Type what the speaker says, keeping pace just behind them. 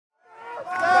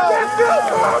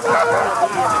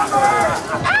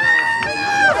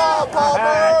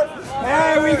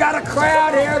Hey, we got a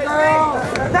crowd here, girl.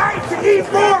 Nice to eat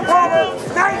more, Palmer.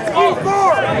 Nice to eat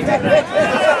more.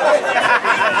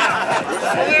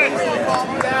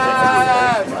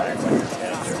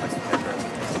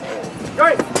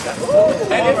 Great.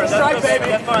 And it's a strike, baby.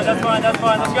 That's fine. That's fine. That's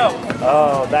fine. Let's go.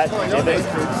 Oh, that's the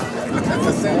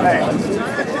same. Hey.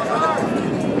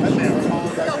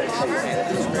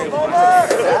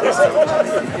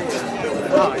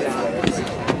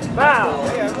 Foul.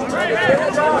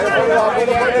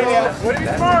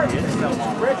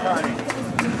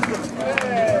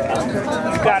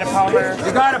 You got it, Palmer.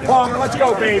 You got it, Palmer. Let's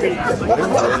go, baby. Let's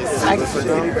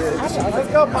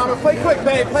go, Palmer. Play quick,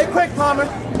 babe. Play quick, Palmer.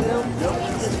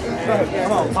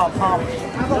 Come on, Palmer.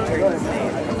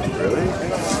 Really?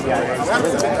 Yeah.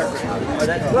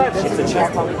 It's a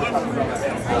check.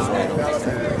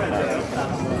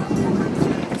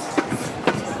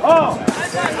 Oh!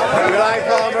 Good eye,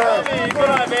 Palmer. Good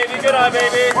eye, baby. Good eye,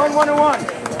 baby. 1-1-1.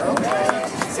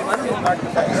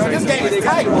 This game is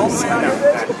tight.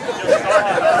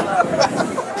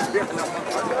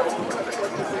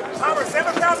 Palmer,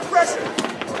 7,000 pressure.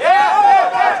 Yeah!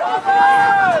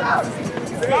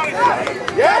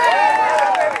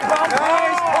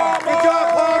 Good job,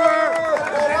 Palmer.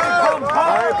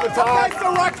 All right, Baton.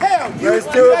 Let's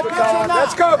do it, Baton.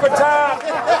 Let's go, Baton.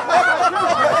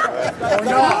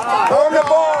 Own the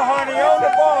ball, honey. Own the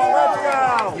ball. Let's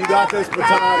go. You got this,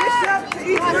 Baton.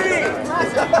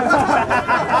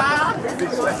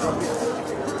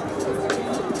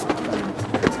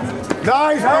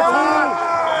 Nice, Baton.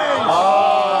 Oh,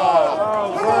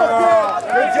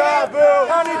 good job, Boo.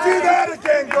 Honey, do that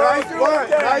again, girl. Nice punt.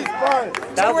 Nice punt.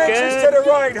 2 inches to the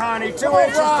right, honey. 2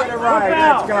 inches to the right.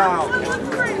 Let's go.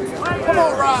 Come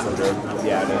on, Rock.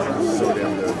 Yeah, it is. So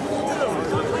damn good.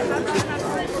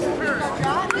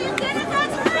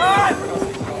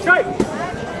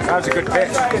 That was a good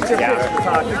pitch.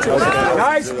 Yeah.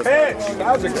 Nice pitch.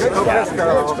 That was a good pitch,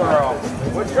 girl.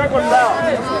 What's good with that?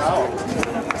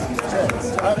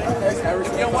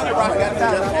 You don't want to rock that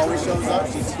down. Always shows up.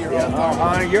 She's here all the time.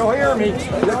 Honey, you'll hear me.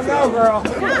 You'll know, girl.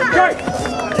 Okay.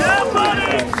 Yeah,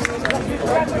 buddy.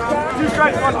 2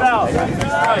 strikes, 1 foul.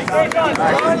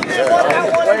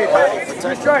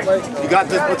 2 strikes. You got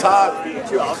this, Baton.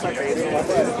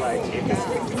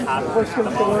 Push him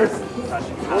forward.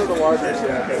 Oh,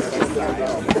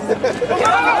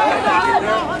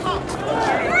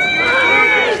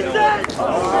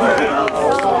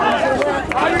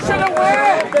 you should have won!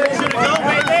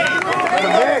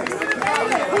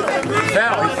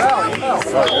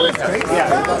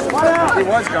 He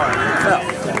was going.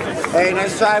 Hey,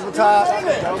 nice try, Baton.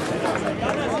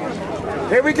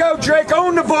 Here we go, Drake.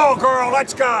 Own the ball, girl.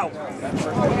 Let's go.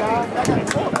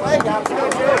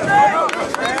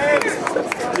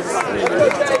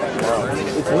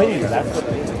 It's winning. That's what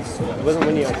it is. It wasn't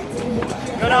winning.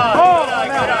 Good eye.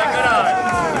 Good eye. Good eye.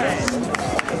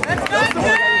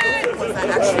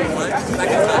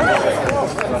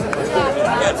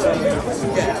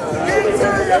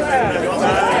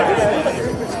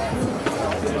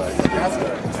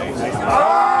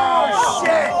 Oh,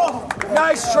 shit.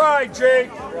 Nice try, Jake.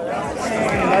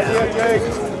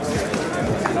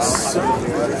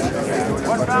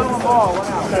 One foul on the ball, 1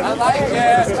 out. I like it.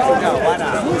 No, 1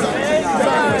 out.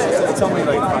 It's only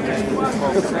like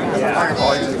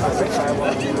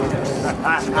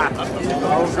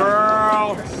oh, girl.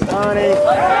 Honey.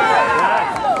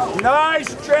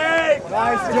 Nice, Jake.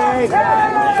 Nice, Jake.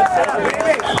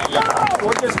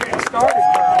 We're just getting started,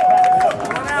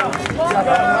 girl. 1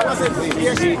 out.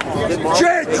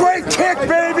 Jake, great kick,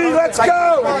 baby. Let's go.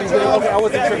 I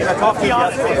wasn't sure. I talked to you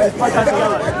yesterday.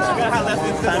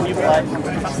 Time you play.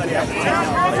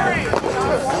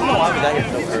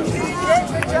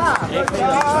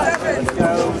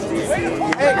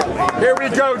 Here we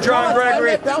go, John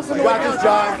Gregory. You got this,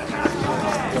 John.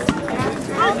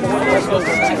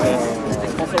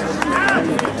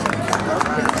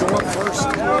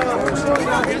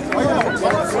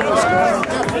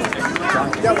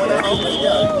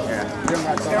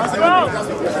 No.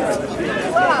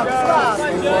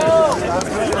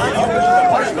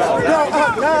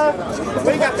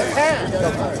 We got the tab.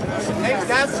 Hey,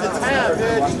 that's the tab,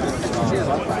 bitch.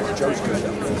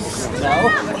 No?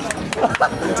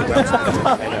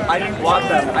 I didn't want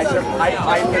them. I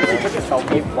literally took a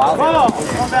selfie while they were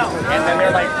and then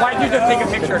they're like, why'd you just take a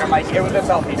picture? And I'm like, it was a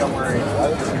selfie, don't worry.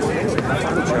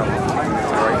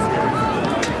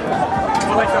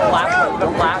 Like the flash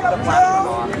was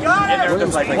on. And they're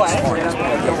just like, what? And I'm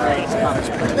like, don't worry, it's not.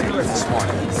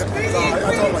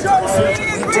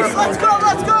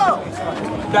 Let's go!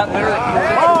 that literally.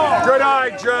 Good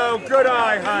eye, Joe. Good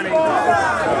eye, honey.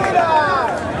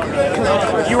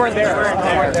 You weren't there.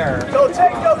 You weren't there. Don't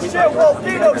take no shit, won't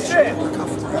be no shit.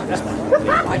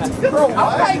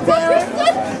 Okay, Darren.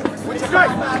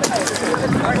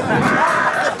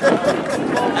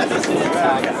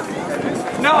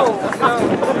 No.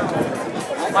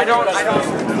 I don't.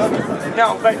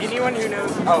 No, but anyone who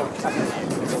knows. Oh,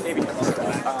 maybe.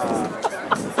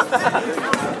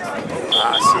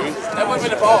 See? That would have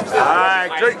been the ball. All right,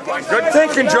 good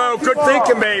thinking, Joe. Good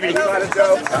thinking, baby. Got it,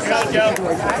 Joe.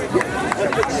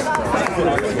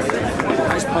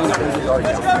 Nice playing up in the yard.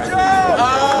 Let's go, Joe!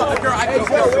 Hey,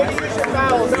 Joe, where do you use your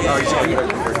fouls?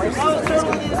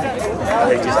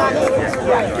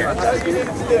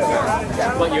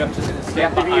 But you have to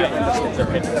stand behind.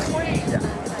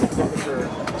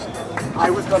 I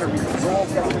was going to roll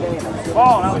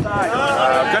Ball outside.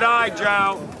 Good eye,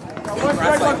 Joe. One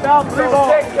strike, one foul, three ball.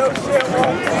 Take no shit,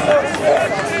 won't be no shit.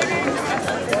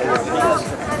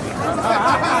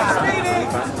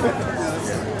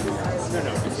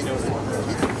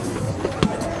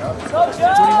 Go,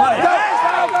 Joe!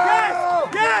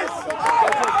 Yes!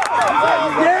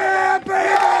 Yeah,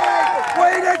 baby!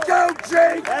 Way to go,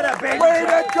 Jake! Way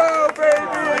to go,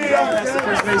 baby!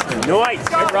 Nice.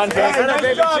 Good run, Jake.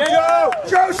 Nice job, Joe!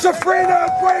 Joe Sofrino,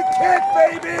 great kick,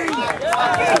 baby!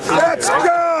 Let's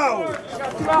go!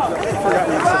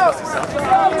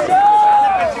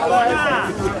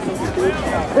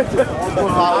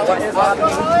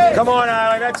 Come on,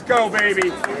 Allie, let's go,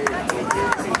 baby!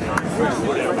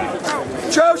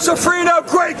 Joe Sofrino,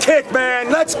 great kick, man!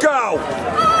 Let's go!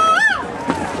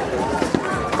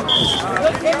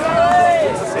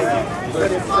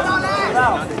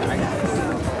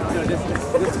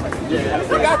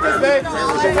 We got this, babe.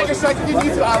 Take a strike if you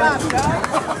need to, Alex.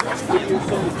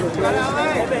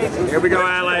 Here we go,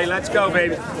 LA. Let's go,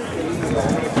 baby.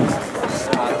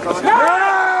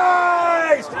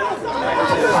 Nice!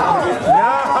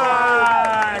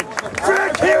 Nice!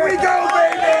 Vic, here we go,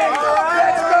 baby!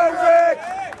 Let's go, Vic!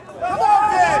 Come on,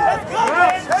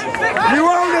 Vic! You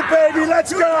own it, baby!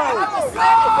 Let's go!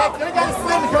 You gotta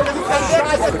slam because you can't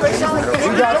try to push on it.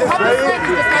 You got this, baby.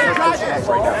 You just gotta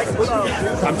try it.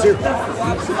 I'm too.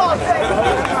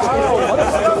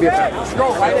 Go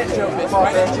right at Joe.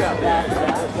 Right at Joe.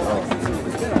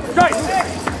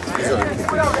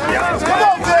 Come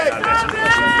on, Vic!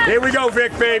 Here we go,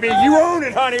 Vic, baby. You own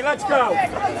it, honey. Let's go.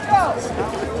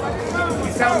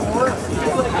 You sound worse.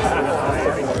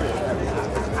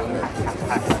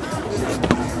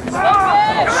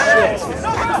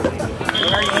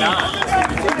 Where are you not?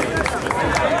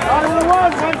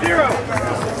 1-1, 1-0.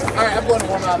 All right, I'm going to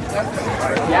warm up.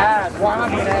 Yeah, warm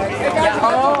up, yeah.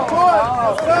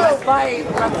 Let's fight,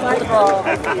 bro.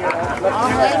 Let's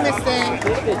win this thing.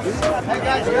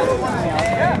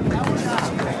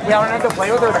 Yeah, I don't have to play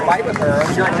with her to fight with her.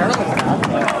 You're a journalist.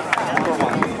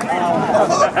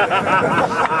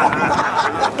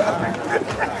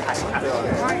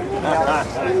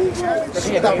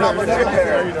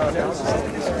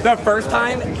 The first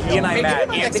time he and I met,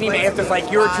 Anthony Mayes was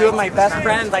like, "You were two of my best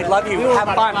friends. I love you.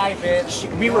 Have fun."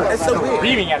 We were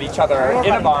screaming at each other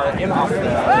in a bar in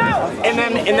Austria. And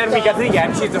then we got to the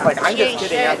end. She's just like, "I'm just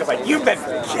kidding." I was like, "You've been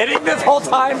kidding this whole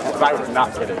time?" But I was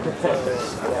not kidding.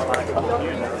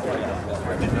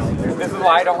 This is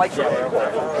why I don't like you.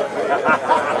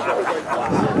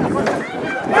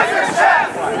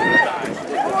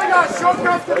 Oh my God, short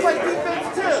can play defense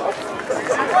too.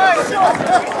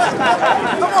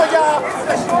 Come on, y'all.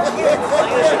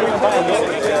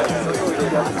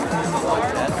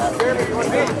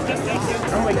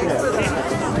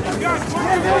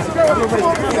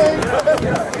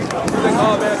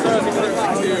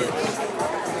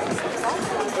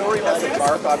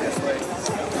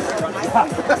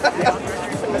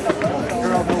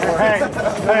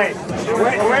 Hey,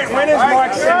 when is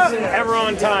Mark Simpson ever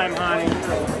on time, honey?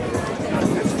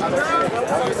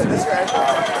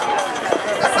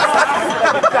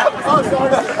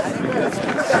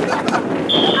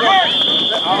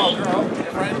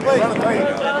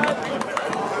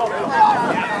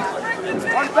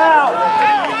 One foul.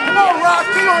 Come on, Rock.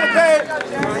 Get on it, babe.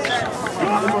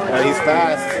 He's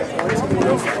fast.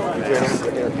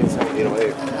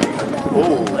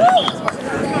 Ooh.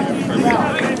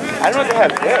 I don't know if they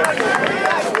have this.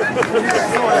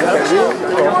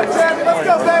 Come on, Jeremy. Let's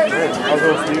go, babe.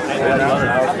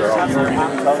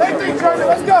 Same thing, Jeremy.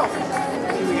 Let's go.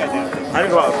 I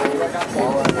didn't go out.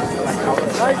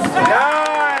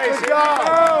 Nice! Go!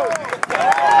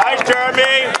 Nice,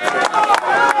 Jeremy!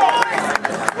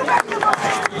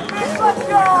 Let's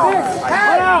go.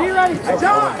 Hey, be ready. Hey,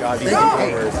 God, these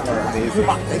players are amazing.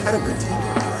 They had a good team.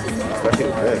 Especially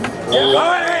the big.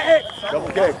 Hey. Double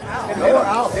kick.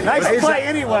 Nice play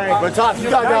anyway. But Top, you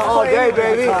got that all day,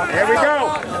 baby. Here we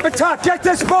go. But Top, get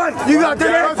this bunt. You got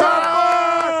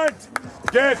that.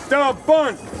 Get the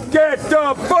bunt. Get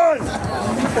the bunt.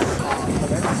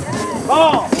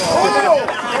 Oh.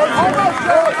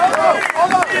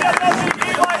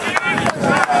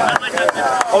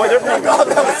 Oh, they're playing golf.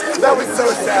 That was so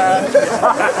sad. It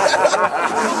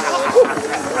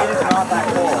is not that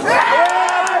cool.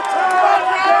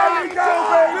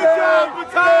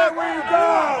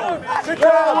 Good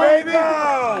job, baby.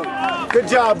 Good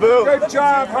job, Boo. Good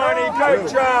job, honey. Good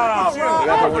job.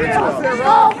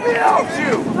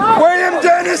 William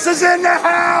Dennis is in the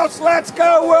house. Let's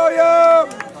go, William.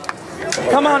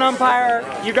 Come on, umpire.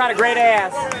 You got a great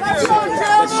ass.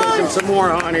 Let's shake him some more,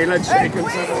 honey. Let's shake him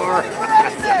some more.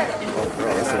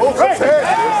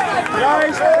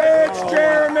 Nice pitch,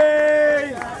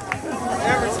 Jeremy.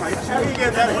 How do you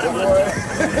get that?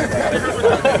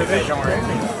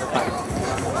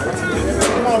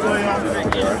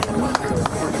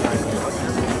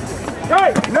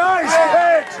 Nice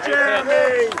pitch,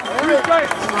 Jeremy.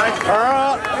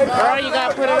 Girl, you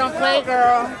gotta put it on play,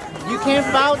 girl. You can't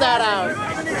foul that out.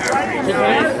 You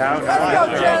can't?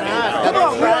 Come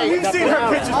on, man. You've seen her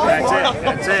pitches before.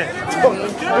 That's it.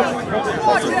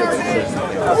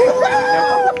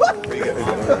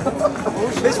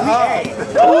 This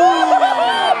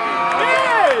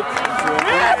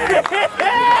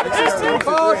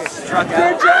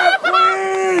Good job,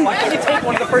 Queen. Why can't you take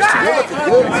one of the first two?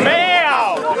 Mail.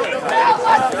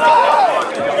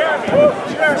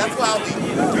 That's loud.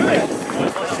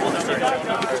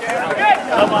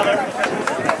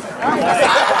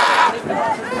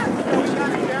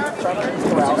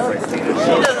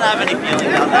 She doesn't have any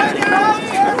feeling about that.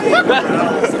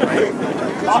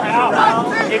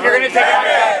 If you're going to take it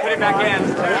out, put it back in.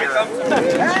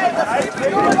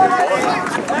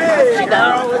 She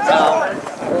does.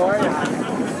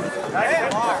 Hey,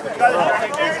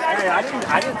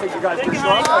 I didn't think you guys were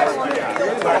strong.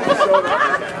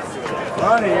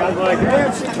 Honey, I was like,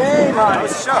 damn, she came, honey. It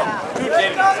was a show. Who did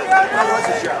it? That was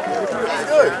a show.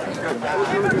 Good.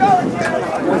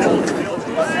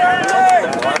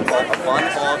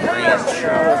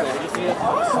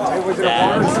 Was it a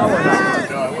water show or not?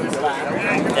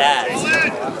 Dad.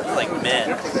 Like men.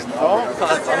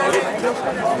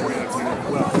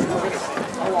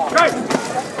 Great.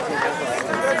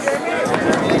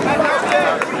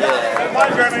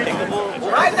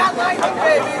 Ride that lightning,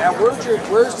 baby. Now,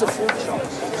 where's the food shop?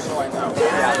 So I know.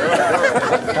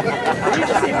 Did you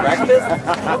just eat breakfast?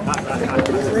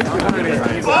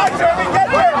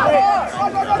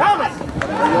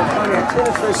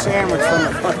 Tuna fish sandwich from the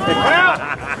fucking.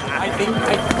 I think.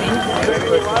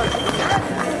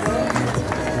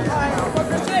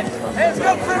 Let's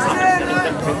go, Kristen.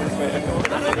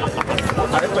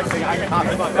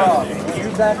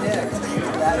 Use that next.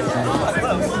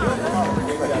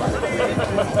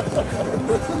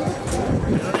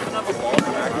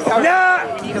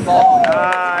 Yeah! We need a ball.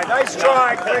 Nice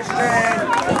try, Christian.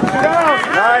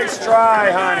 Nice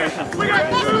try, honey.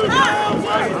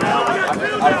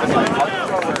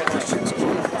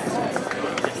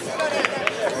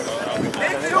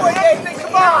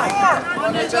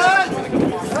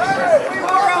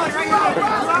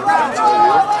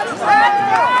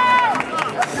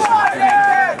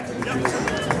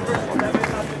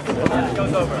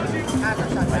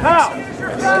 Come on.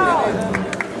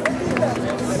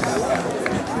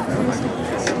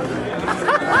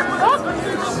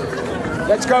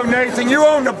 Let's go, Nathan. You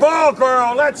own the ball,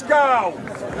 girl. Let's go.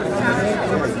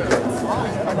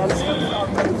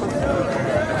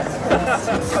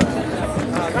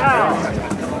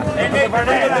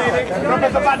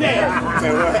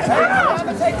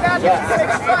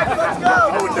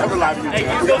 I would never lie to you. Hey,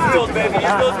 use those wheels, baby.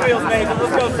 Use those wheels, baby.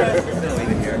 Let's go, sir.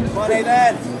 Come on,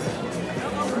 Nathan.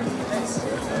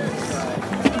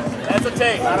 That's a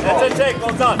take. That's a take.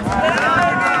 Well done.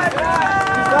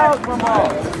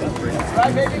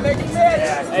 Right, baby, make it fit.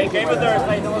 Hey, game of thirds.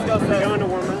 Hey, let's go, sir. Going to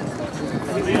warm up.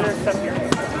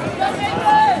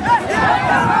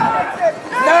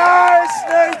 Nice,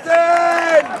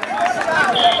 Nathan!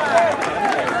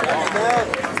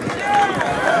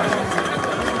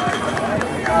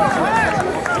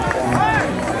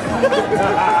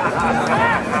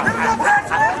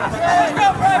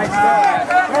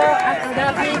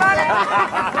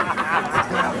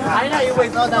 I know you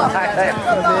wait. No, no.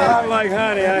 I'm like,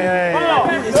 honey, hey.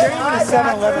 Is there even a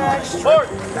 7-Eleven next to you?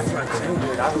 That's what I'm saying,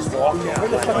 dude. I was walking out.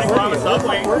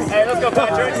 Hey, let's go,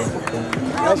 Patrick.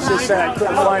 Let's just say I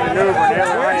couldn't find an Uber, and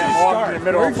there I am walking in the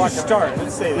middle of fucking start?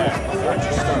 Let's say that.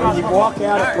 When you walk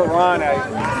out of Piranha,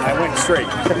 I went straight.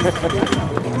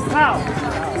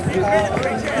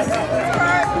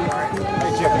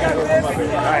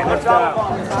 All right, let's go.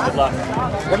 Good luck.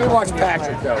 Let me watch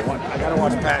Patrick, though. I gotta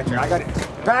watch Patrick.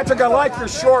 Patrick, I like your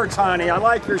shorts, honey. I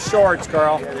like your shorts,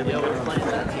 girl.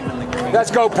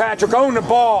 Let's go, Patrick. Own the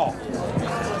ball.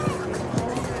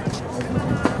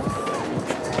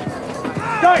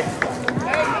 Nice.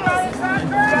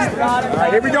 All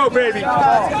right, here we go, baby.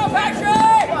 Let's go, Patrick!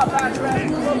 Come on, Patrick!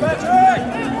 Come on, Patrick!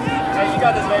 Hey, you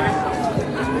got this, baby.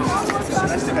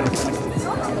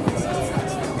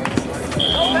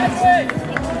 Go, Patrick!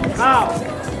 Now.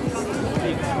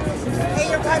 Hey,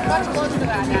 you're much closer to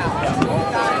that now.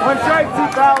 One strike,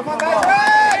 2,000. Come on,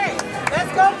 Patrick!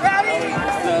 Let's go, Patty!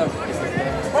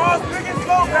 Ball's big and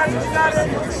slow, Patrick. You got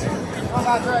it. Come on,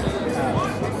 Patrick.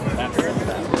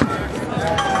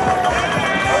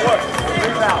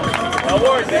 No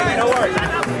worries, baby. No worries. 3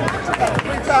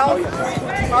 fouls.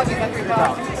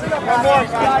 One more.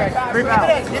 3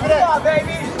 fouls. Give it in,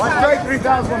 baby. One strike,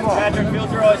 3,000. One more. Patrick, field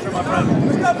your oyster, my friend.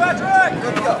 Let's go, Patrick.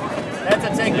 Good to go. That's a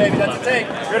take, baby. That's a take.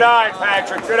 Good eye,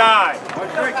 Patrick. Good eye. One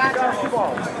strike, 3,000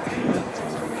 balls.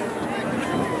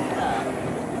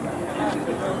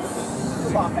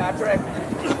 Come on, Patrick.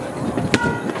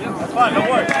 That's fine. No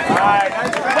worries. All right,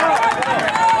 nice job.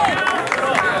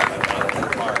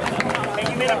 Hey,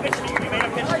 you made a pitch. You made a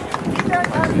pitch.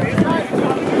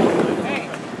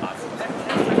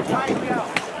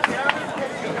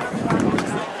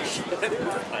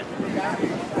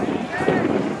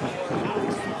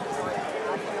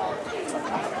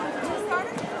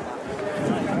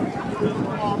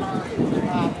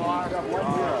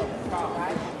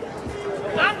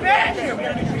 I'm back!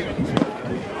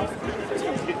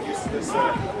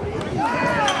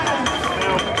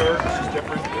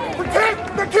 Protect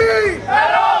the key!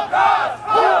 At all costs!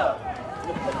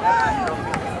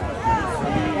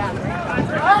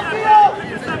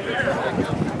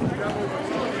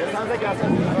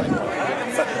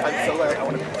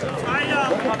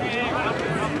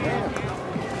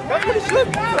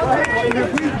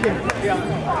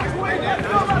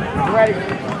 Ready?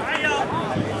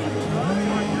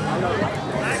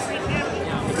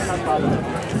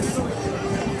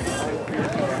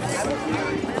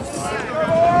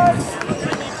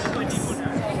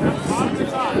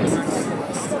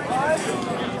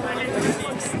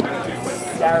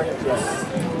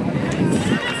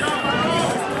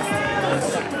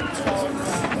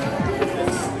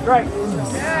 Right.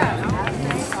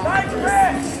 Nice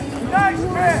pitch! Nice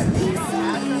pitch!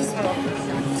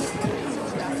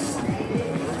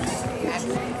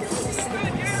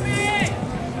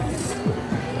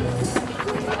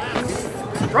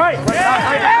 Right!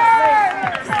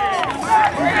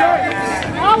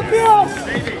 Outfield!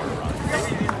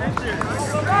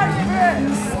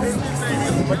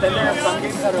 But then there are some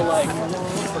games that are like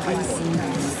for high school.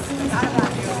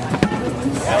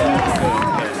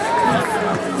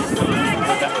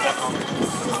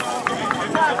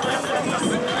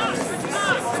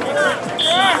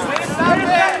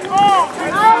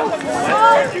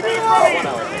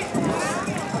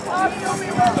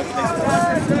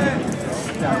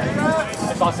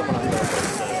 I saw someone on there.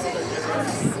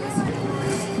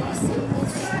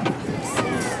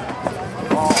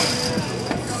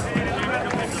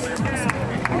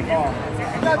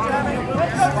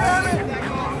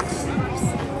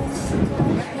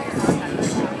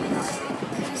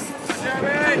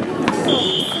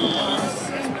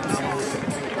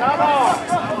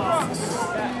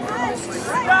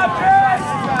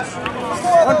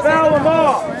 One foul and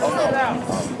ball.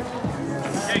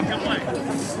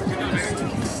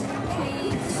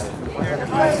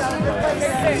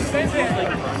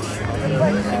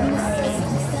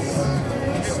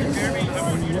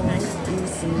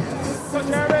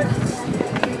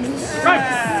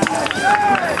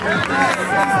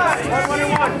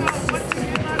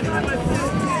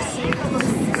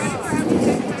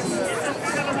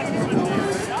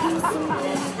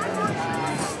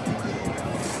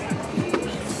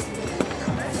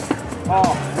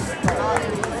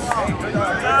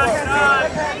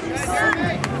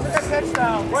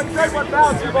 One strike, one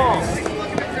foul, 2 balls.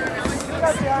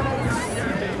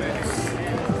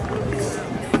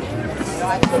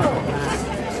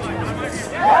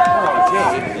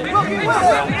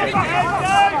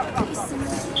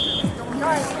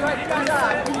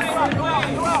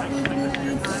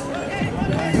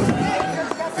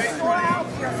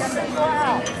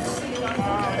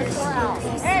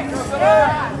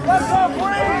 Let's go,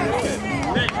 Green!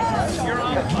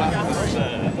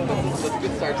 That's a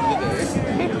good start to the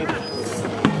day.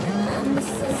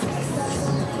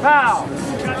 Foul.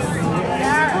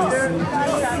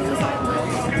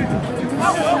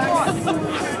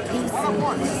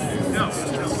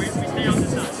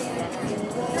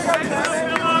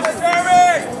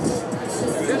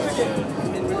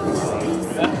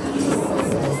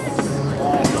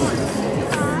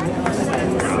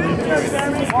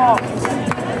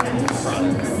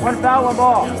 One foul, one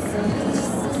ball.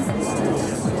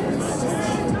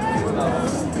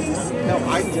 No,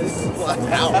 I just flat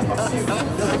out.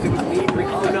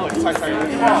 Oh no, sorry.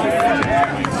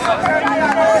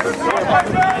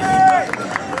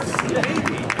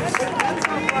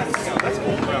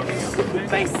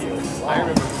 Thank you. I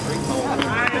remember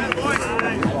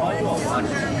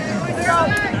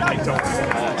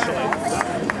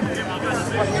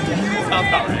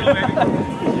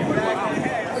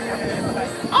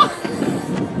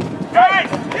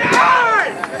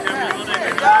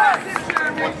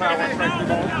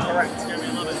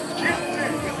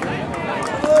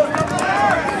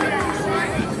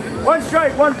One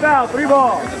strike, one foul, 3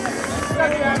 balls.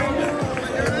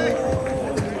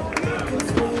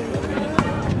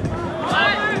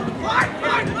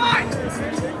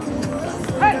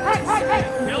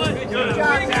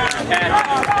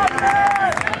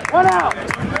 One out.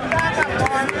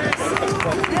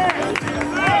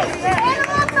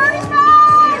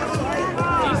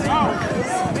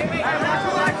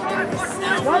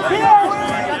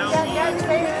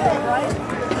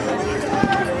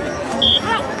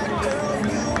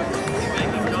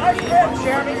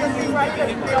 Jeremy, just be right there,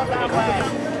 feel that way.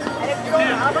 And if you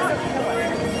don't have it,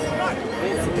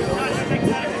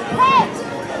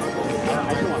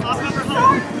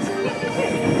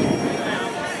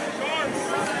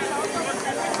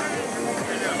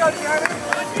 go, Jeremy.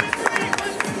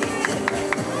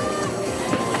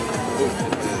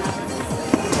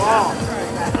 Wow.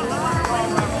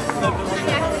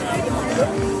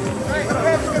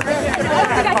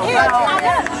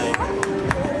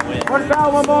 One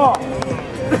foul, one ball.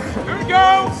 Here we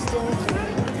go!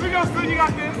 Here we go, Spoon, you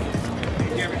got this.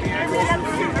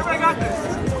 Everybody got this.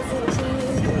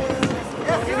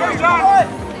 Here we go, John.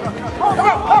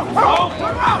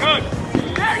 Good.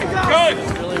 There you go. Good.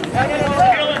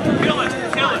 Kill it.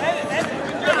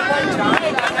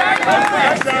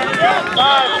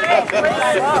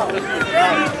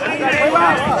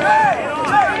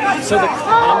 So the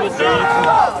conversation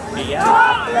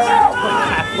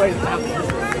halfway down.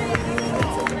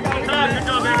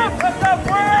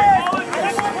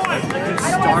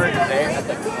 Start there at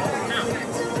the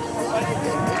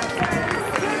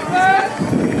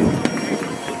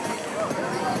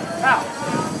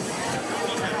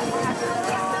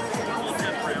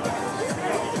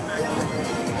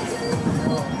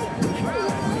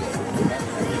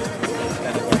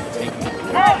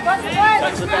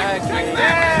touch the bag.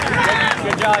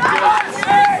 Good job, dude.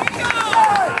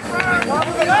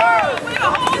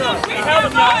 We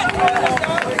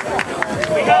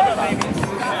held him, baby.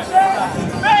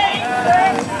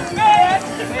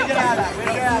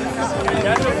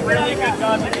 That's a really good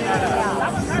job.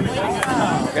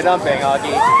 Good dumping,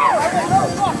 Augie.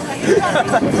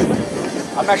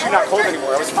 I'm actually not cold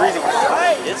anymore. I was freezing.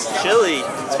 It's chilly.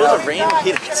 It's supposed to rain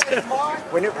here too.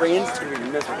 When it rains, it's going to be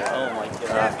miserable. Oh my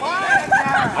god.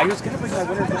 I was going to bring my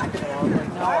winter jacket along. No.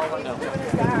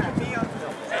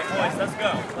 Hey, boys, let's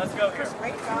go. Let's go here.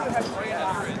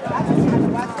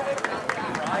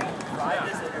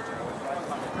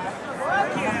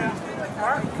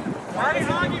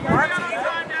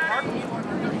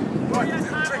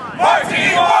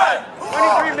 Mark,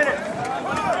 23 minutes.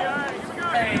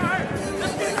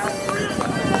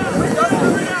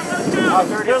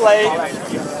 You're late.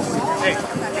 Hey,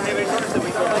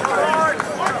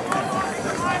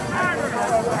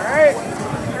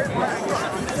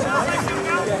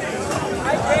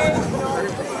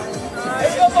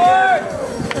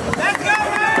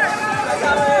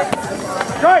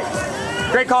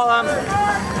 Great call, let's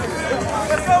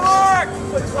go, Mark!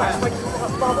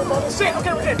 Shit,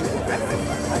 okay, we're in.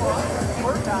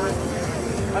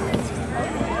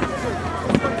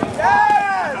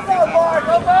 Yes! Go, Mark!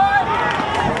 Go, Mark!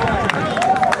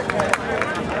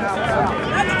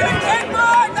 That's a good kick,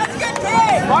 Mark! That's a good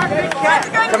kick! Mark, good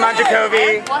kick! Come on,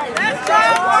 Jacoby. Let's go,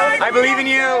 Mark! I believe in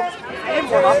you. Let's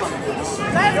go,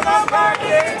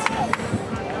 Marky!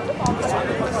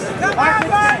 Come on,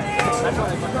 Marky!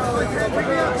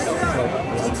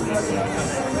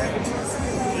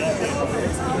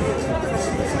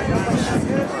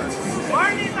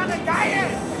 Marty's on the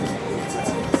diet!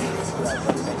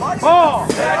 Ball.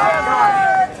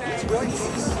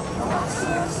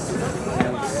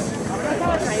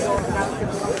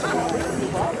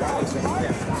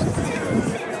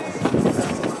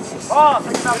 Ball,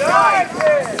 take it outside.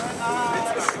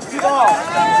 Ball.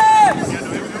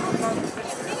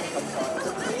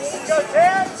 Go,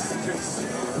 Ted.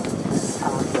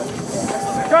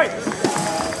 Straight.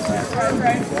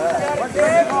 Right. What's the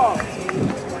ball?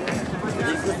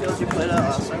 These the fields you played at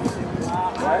last time?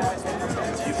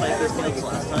 Did you play these fields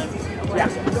last time? Yeah.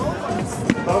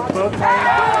 Both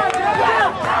times.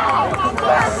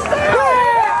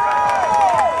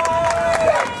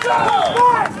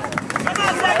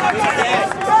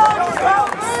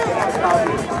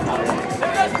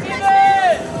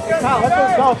 Let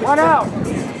those go. One out.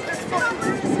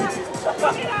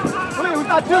 Wait, we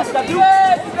got Duke.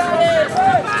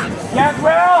 Get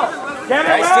Will. Get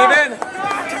it, Steven.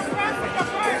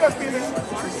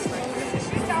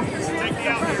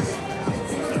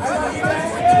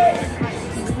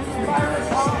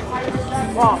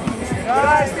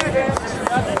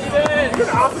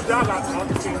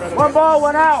 One ball,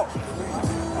 one out.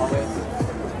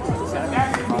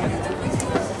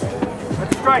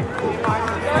 Let's strike.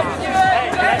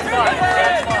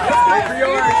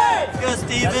 Go,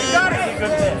 Steven.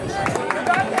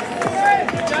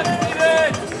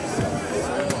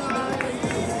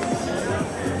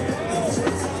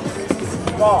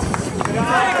 Ball.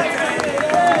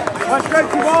 One strike,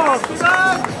 2 balls.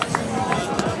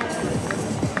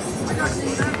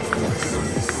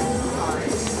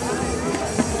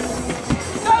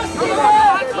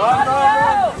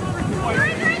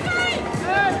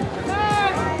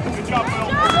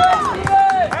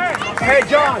 Hey,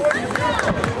 John.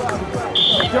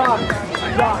 John.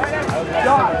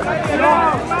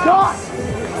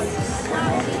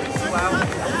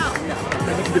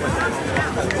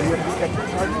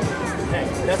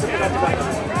 That's a good one.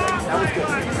 That was good.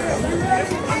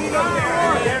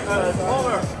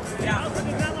 Over.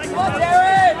 Come on,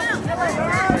 Jared!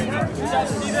 Good job,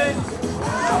 Steven.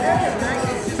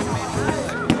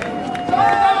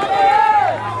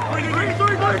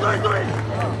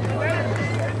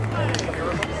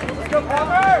 Let's go,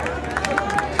 Palmer!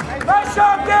 Nice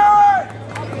shot, Garrett!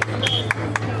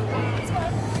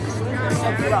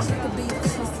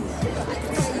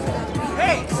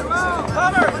 Hey,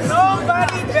 Palmer,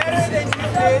 nobody better than you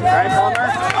did. All right, Palmer.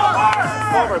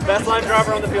 Palmer, best line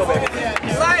driver on the field, baby.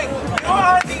 Like, you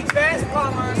are the best,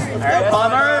 Palmer. All right,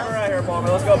 Palmer. Right here, Palmer.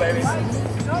 Let's go, baby.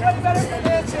 Nobody better than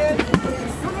this, kid.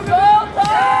 Go,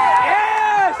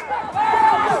 Yes!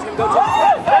 Go,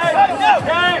 hey, Palmer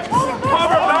back.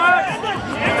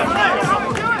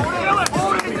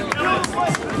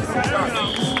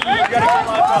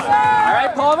 All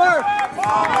right, Palmer.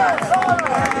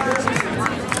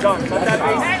 John, cut that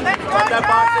base. Cut that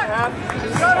box in half.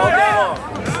 All day long.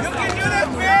 you can do this,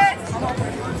 bitch.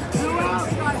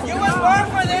 You will work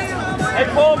for this, Palmer. Hey,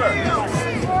 Palmer.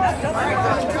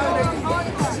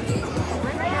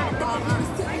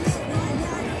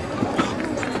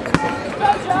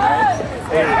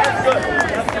 Hey, that's good.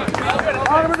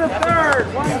 Bottom of the third.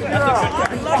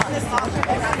 1-0.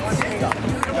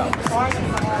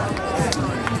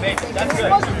 Baby, that's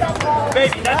good.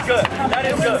 Baby, that's good. That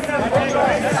is good.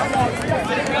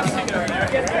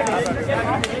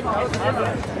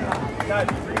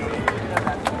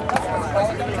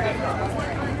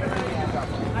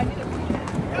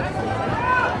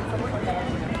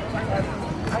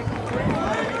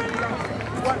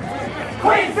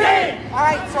 Quincy! All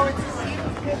right, so it's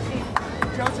 50.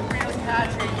 Joseph Reno's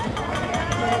catching.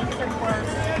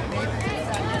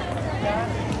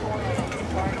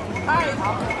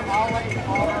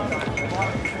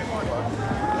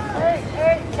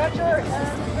 Hey, catcher!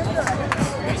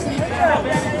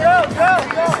 Go!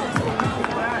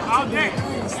 Okay.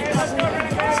 Hey, let's go,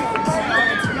 Renegayz!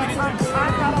 Let's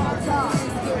go!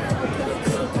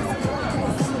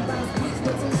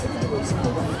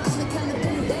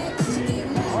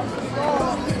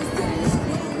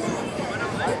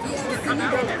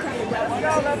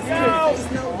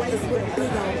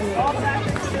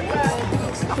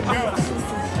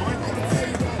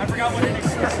 I forgot what it is.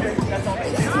 That's all.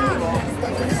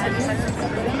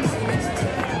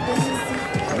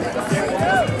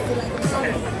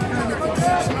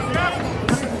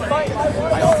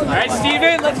 All right,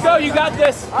 Steven, let's go. You got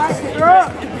this. All right, you're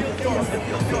up.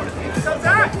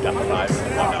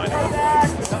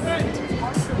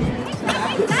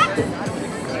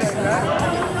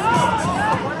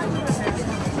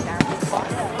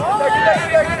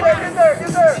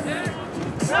 Get there.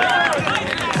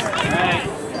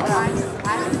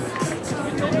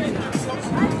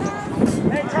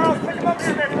 Hey, Charles, pick him up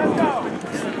here, baby. Let's go.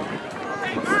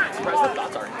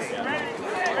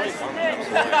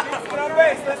 Put on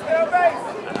base. Let's get on base.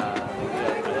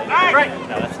 All right.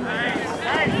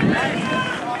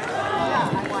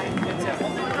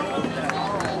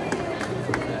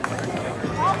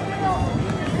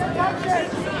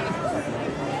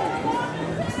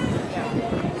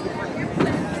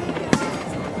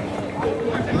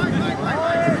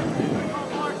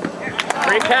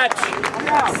 Great catch.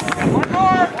 One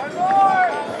more.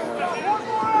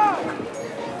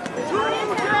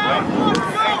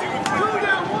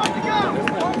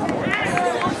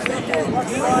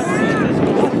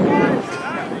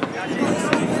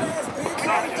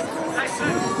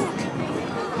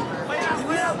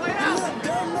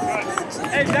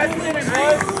 Hey, that's the inning,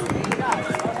 boys.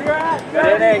 Good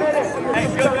inning. Hey,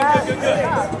 good.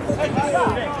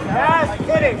 That's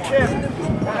kidding, Chip.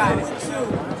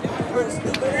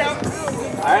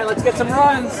 All right, let's get some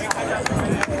runs.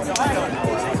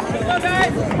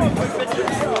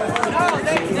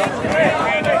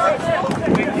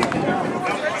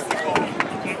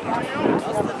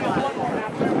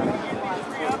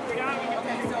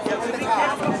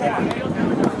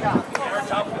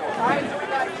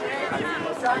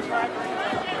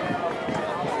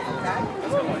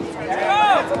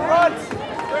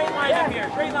 Great lineup here.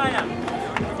 Great lineup.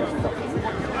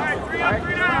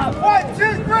 One,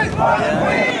 two, three.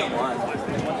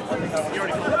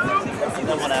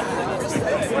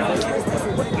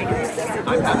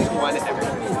 I'm having one every.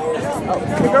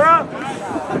 Pick her up.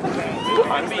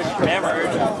 I'm being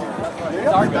hammered. These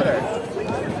are better.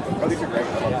 Oh, these are great.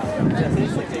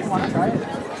 You want to try it?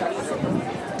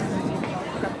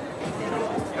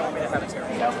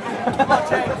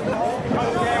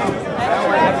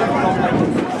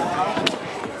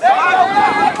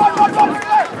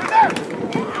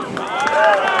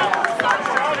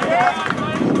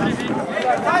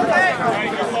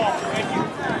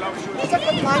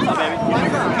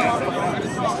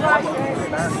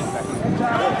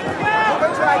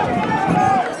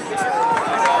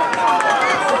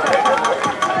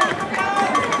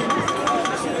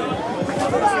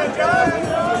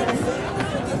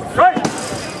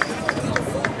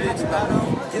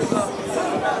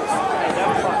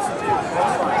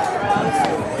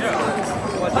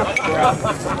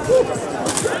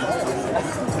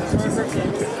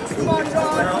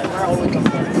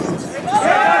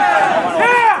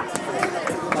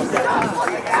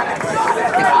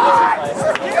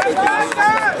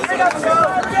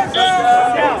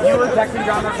 You were texting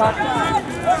John or something?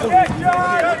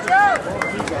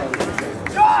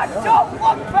 John, don't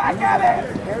look back at it!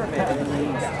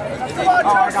 Come on,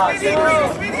 John, speedy!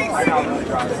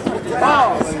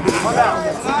 One out.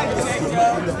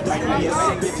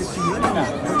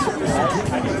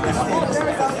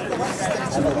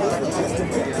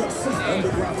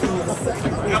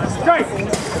 Strike!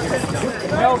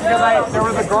 No, because there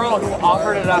was a girl who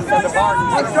offered it us at the bar.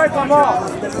 One strike on ball.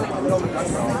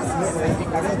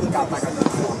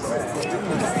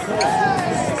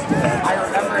 I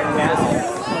remember it now.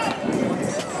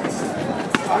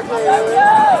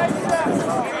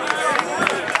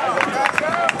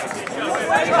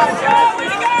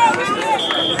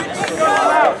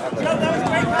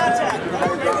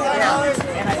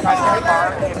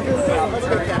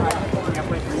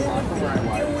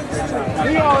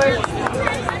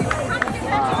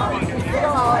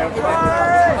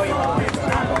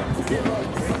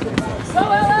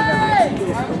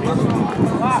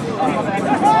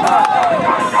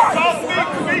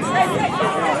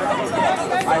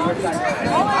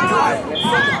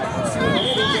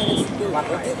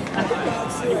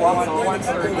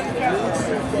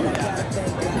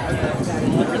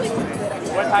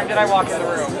 What time did I walk in the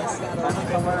room?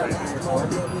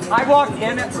 I walked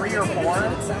in at 3 or 4.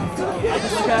 I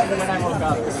just looked at it when I woke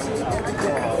up.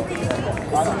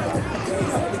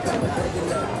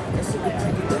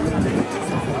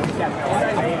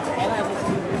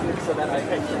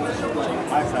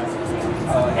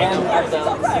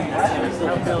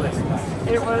 And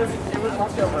it was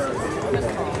leftover.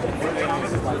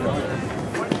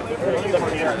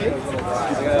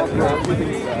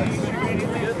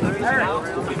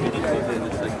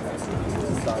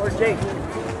 Where's Jake?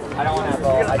 I don't want to have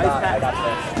ball. I got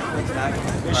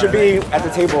this. It should be at the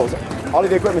tables. All of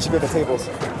the equipment should be at the tables.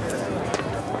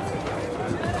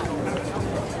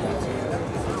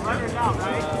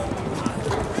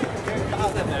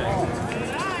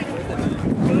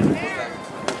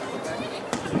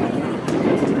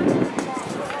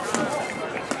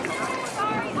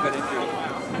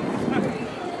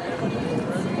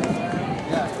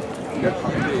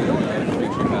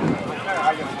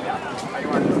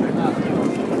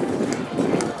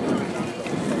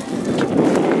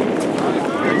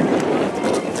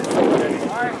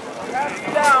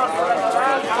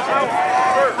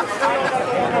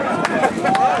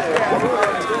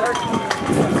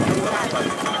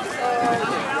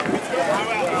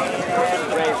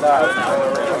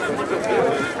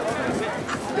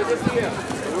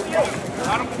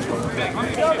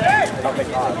 Hey!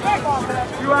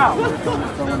 You out.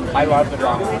 I love the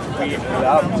drama. We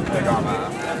love the drama.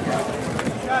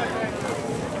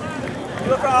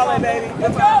 Look all in, baby.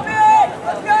 Let's go, Big!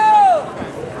 Let's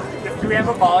go! Do we have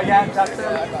a ball yet, Justin?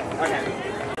 Okay.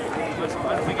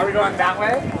 Are we going that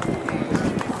way?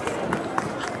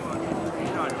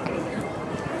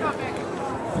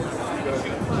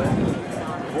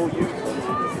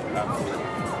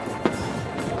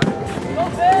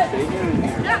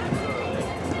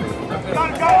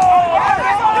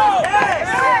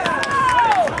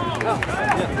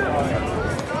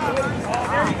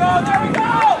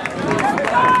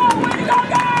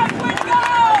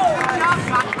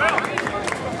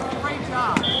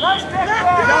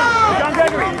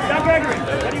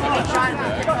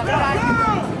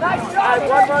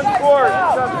 One run scored.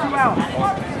 So 2 out.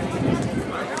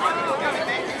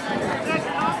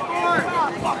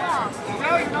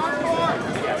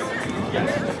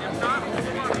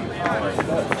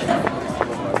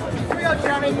 Here we go,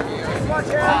 Jeremy. Come on,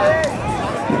 Jeremy.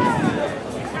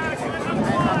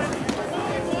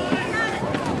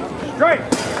 Great.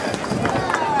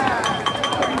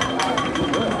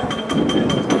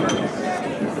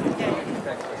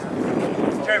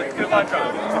 Jeremy, good luck,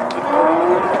 John.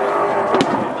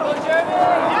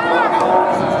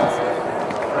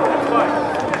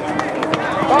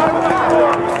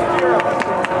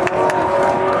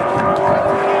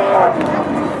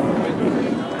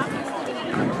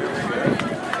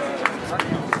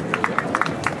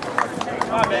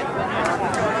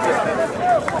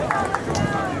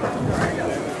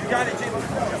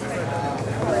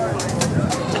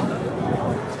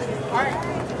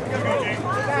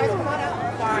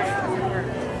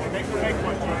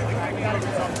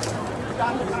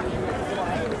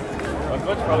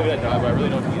 That's probably gonna die, but I really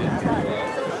don't need it.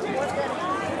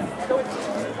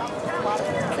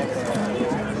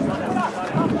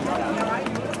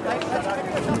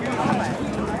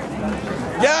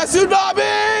 Yes,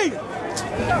 Bobby!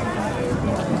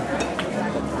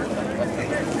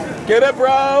 Get it,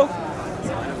 bro!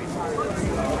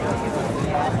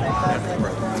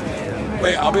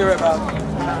 Wait, I'll be right back.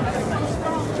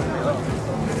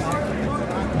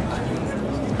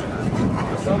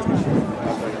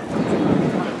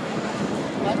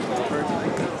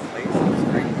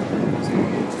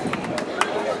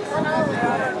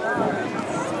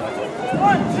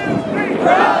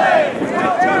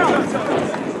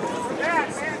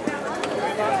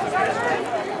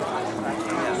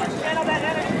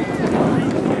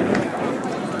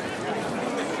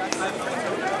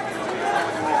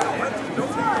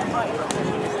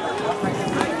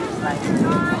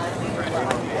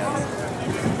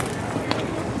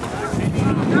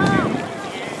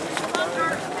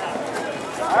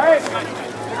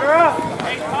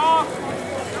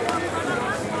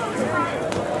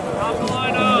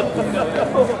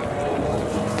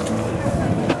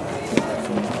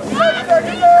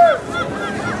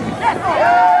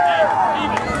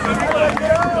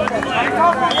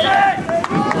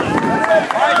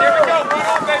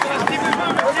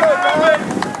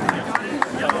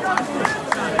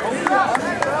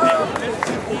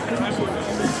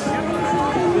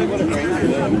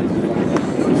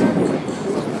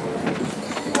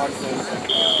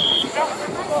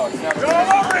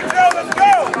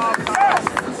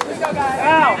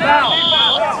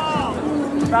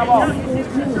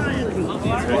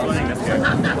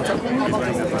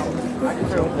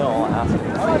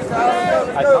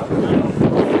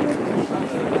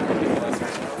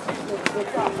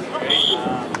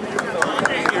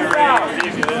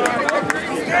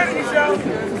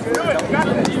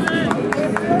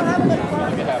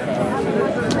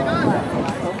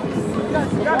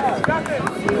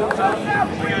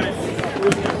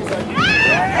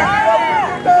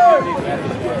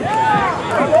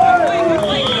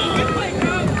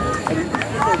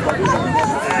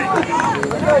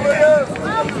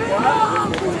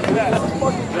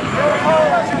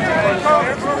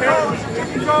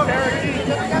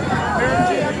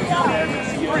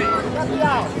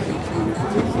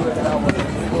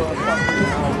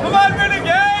 Come on,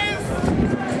 Renegayz!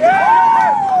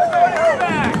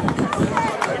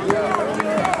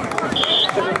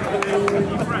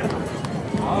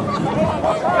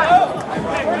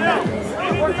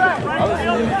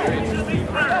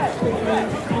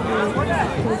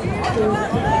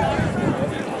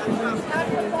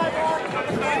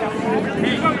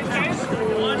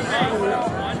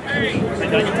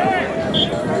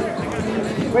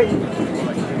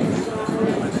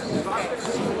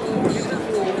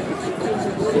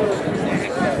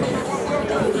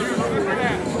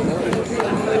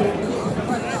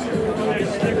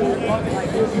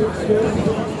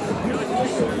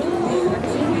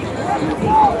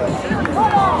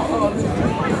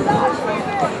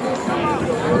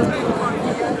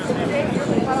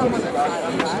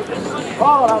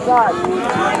 Call it outside.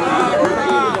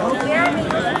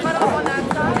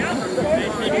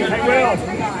 Hey,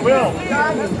 Will.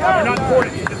 You're not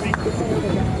courting.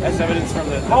 That's evidence from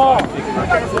the Ball. Two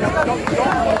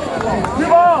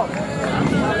balls.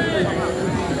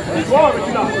 Ball, but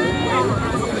you're not.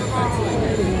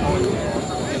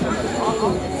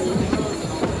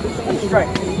 Straight.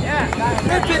 Yeah.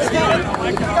 Good pitch, Kevin. I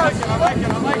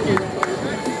like it.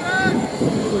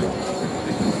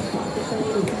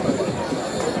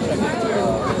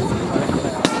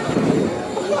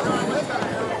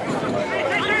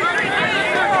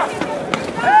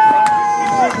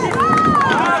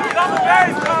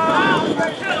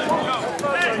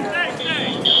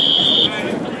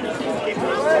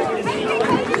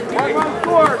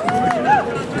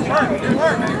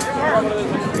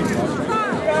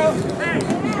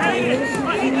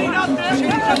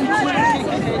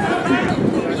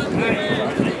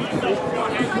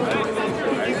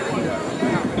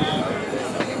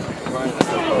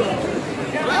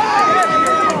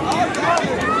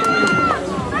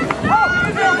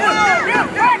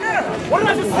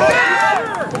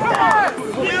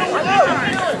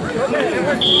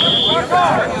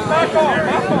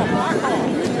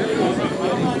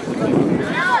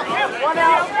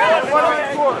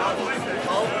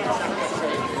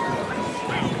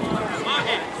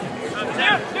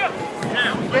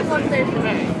 Get one save for me.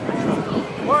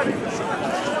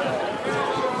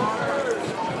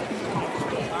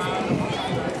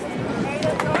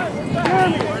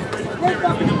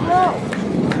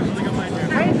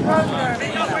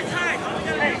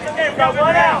 Hey, we got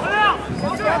one out.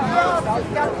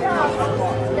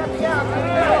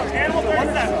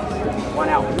 One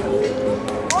out.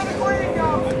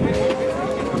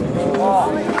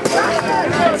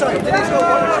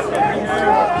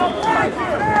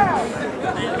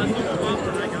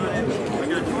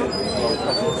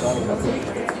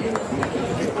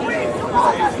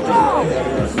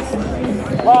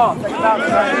 Ball, take it out.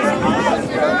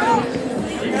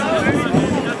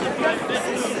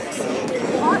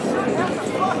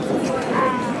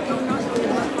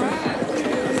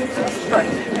 Right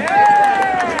here.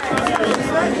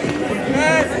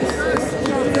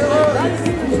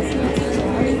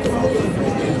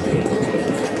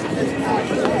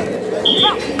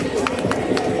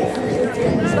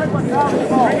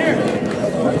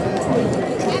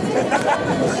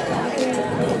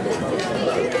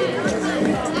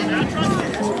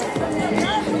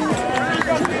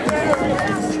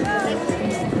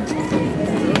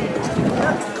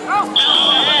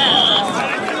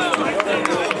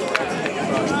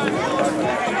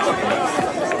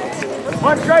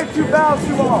 One straight, 2 fouls,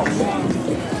 2 balls.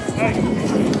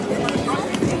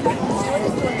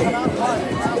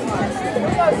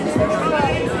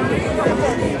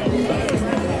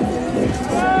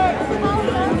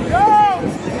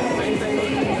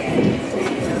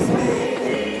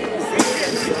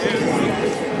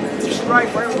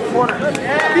 Strike right in the corner.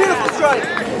 Yeah. Beautiful strike. 2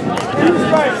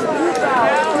 strikes. 2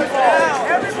 fouls. 2 balls.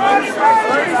 Everybody strike.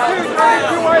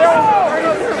 32 right over.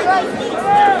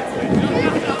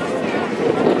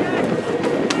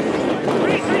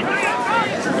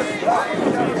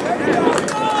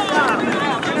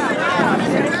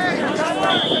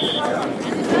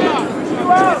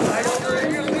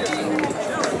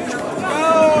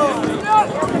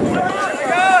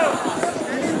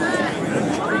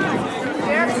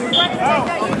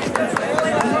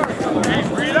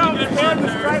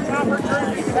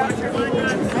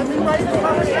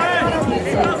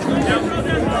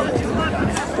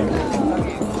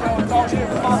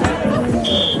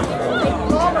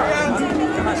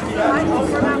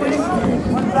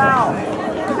 One foul.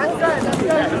 That's good. That's good.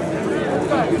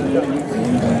 That's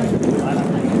good.